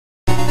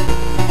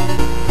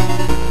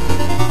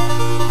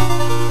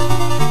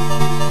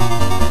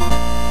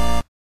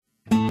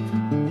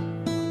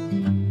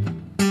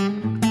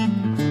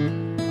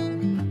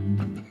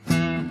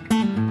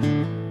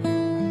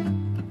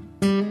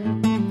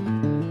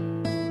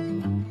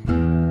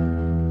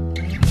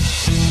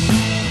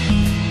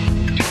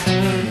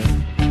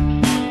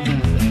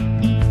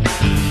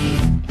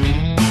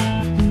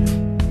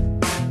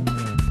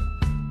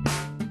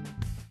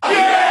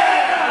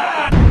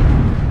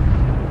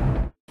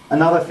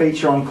Another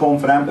feature on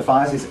Cornford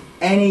amplifiers is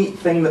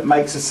anything that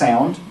makes a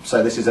sound,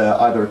 so this is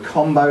either a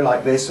combo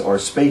like this or a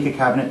speaker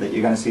cabinet that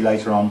you're going to see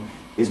later on,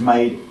 is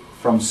made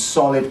from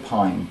solid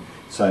pine.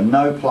 So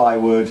no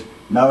plywood,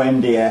 no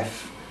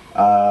MDF,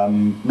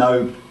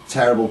 no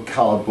terrible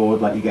cardboard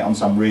like you get on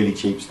some really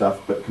cheap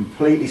stuff, but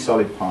completely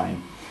solid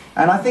pine.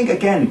 And I think,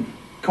 again,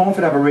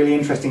 Cornford have a really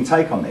interesting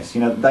take on this.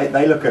 You know,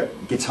 they look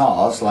at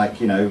guitars like,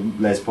 you know,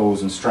 Les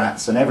Pauls and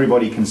Strats, and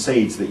everybody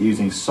concedes that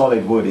using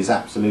solid wood is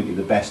absolutely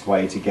the best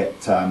way to get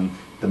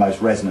the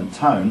most resonant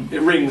tone. It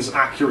rings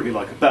accurately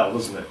like a bell,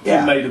 doesn't it? Yeah.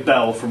 If you made a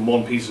bell from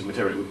one piece of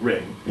material, it would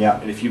ring. Yeah.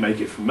 And if you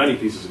make it from many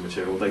pieces of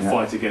material, they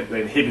fight again,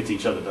 they inhibit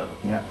each other, don't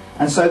they? Yeah.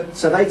 And so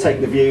they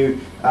take the view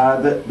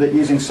that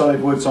using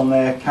solid woods on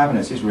their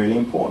cabinets is really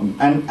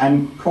important.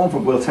 And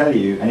Cornford will tell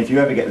you, and if you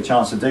ever get the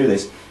chance to do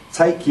this,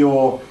 take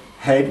your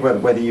head,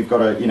 whether you've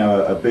got a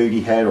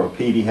Boogie head or a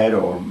PD head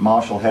or a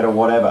Marshall head or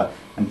whatever,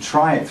 and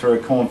try it through a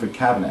Cornford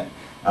cabinet.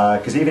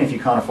 Because even if you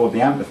can't afford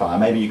the amplifier,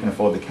 maybe you can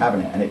afford the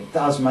cabinet, and it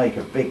does make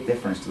a big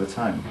difference to the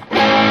tone.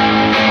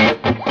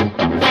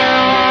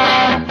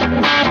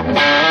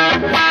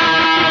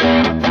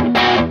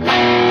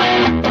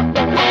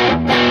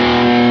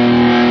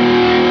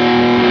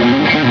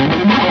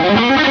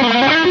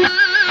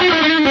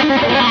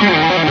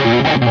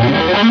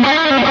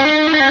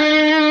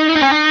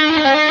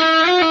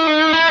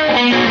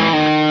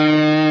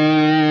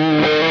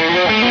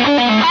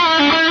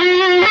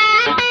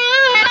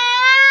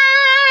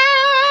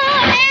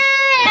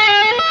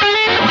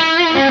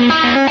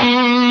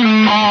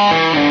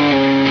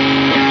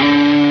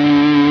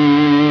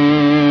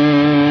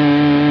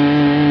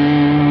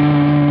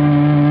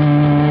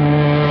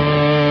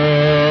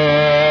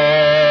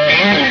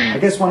 I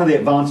guess one of the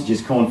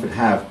advantages Cornford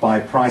have by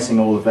pricing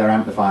all of their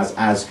amplifiers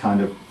as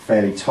kind of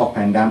fairly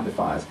top-end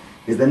amplifiers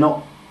is they're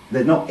not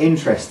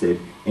interested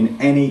in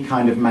any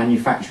kind of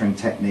manufacturing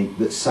technique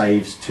that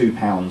saves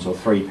 £2 or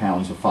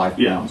 £3 or £5.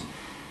 Yeah.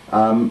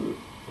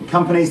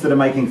 Companies that are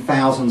making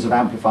thousands of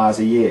amplifiers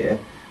a year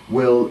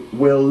will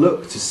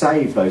look to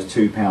save those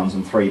 £2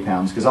 and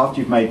 £3, because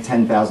after you've made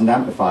 10,000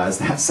 amplifiers,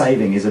 that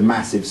saving is a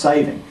massive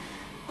saving.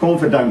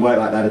 Cornford don't work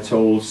like that at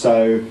all.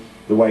 So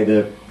the way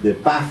the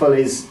baffle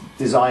is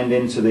designed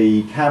into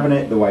the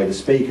cabinet, the way the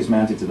speaker's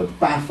mounted to the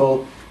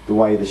baffle, the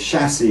way the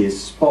chassis is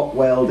spot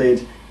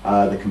welded,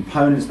 the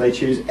components they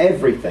choose,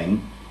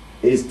 everything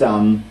is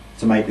done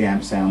to make the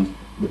amp sound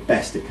the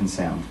best it can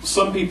sound.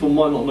 Some people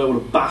might not know what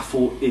a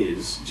baffle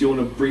is. Do you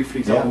want to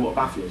briefly tell them what a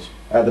baffle is?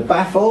 The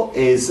baffle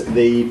is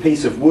the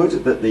piece of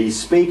wood that the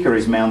speaker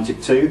is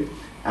mounted to,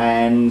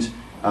 and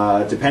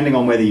depending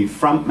on whether you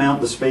front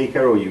mount the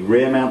speaker or you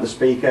rear mount the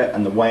speaker,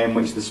 and the way in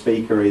which the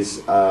speaker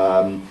is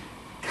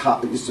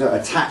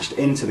attached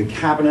into the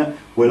cabinet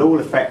will all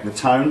affect the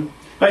tone.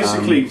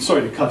 Basically,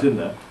 sorry to cut in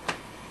there,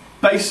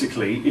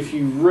 basically if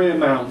you rear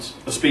mount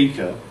a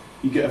speaker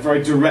you get a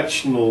very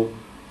directional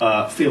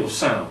field of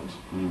sound,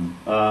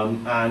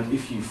 and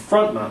if you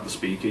front mount the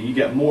speaker you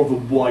get more of a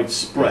wide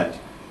spread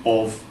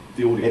of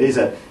the audio. It is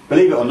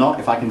believe it or not,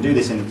 if I can do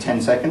this in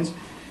 10 seconds,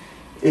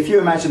 if you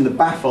imagine the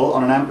baffle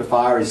on an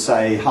amplifier is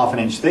say ½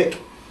 inch thick,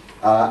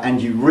 and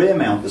you rear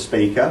mount the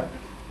speaker,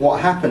 what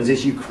happens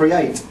is you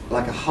create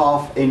like a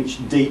 ½ inch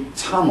deep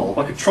tunnel.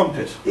 Like a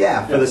trumpet.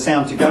 Yeah, for the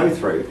sound to go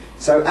through.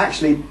 So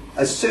actually,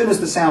 as soon as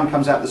the sound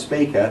comes out the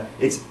speaker,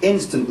 it's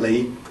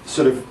instantly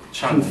sort of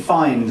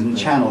confined and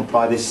channeled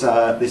by this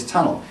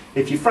tunnel.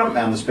 If you front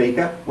mount the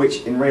speaker,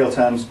 which in real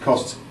terms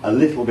costs a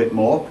little bit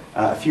more,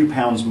 a few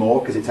pounds more,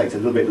 because it takes a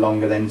little bit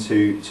longer then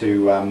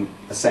to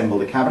assemble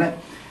the cabinet,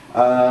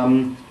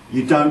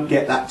 you don't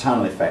get that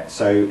tunnel effect.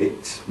 So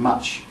it's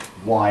much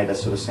wider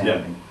sort of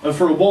sounding. Yeah. And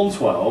for a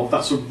 112,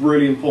 that's a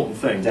really important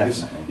thing.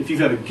 Definitely. Because if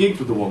you've ever gigged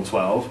with the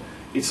 112,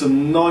 it's a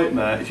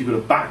nightmare if you've got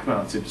a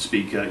back-mounted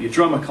speaker. Your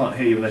drummer can't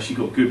hear you unless you've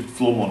got good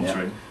floor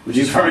monitoring, which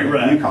is very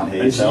rare. You can't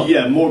hear yourself.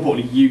 Yeah, more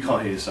importantly, you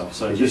can't hear yourself.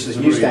 So you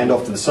stand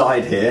off to the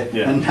side here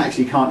and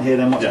actually can't hear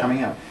them what's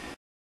coming out.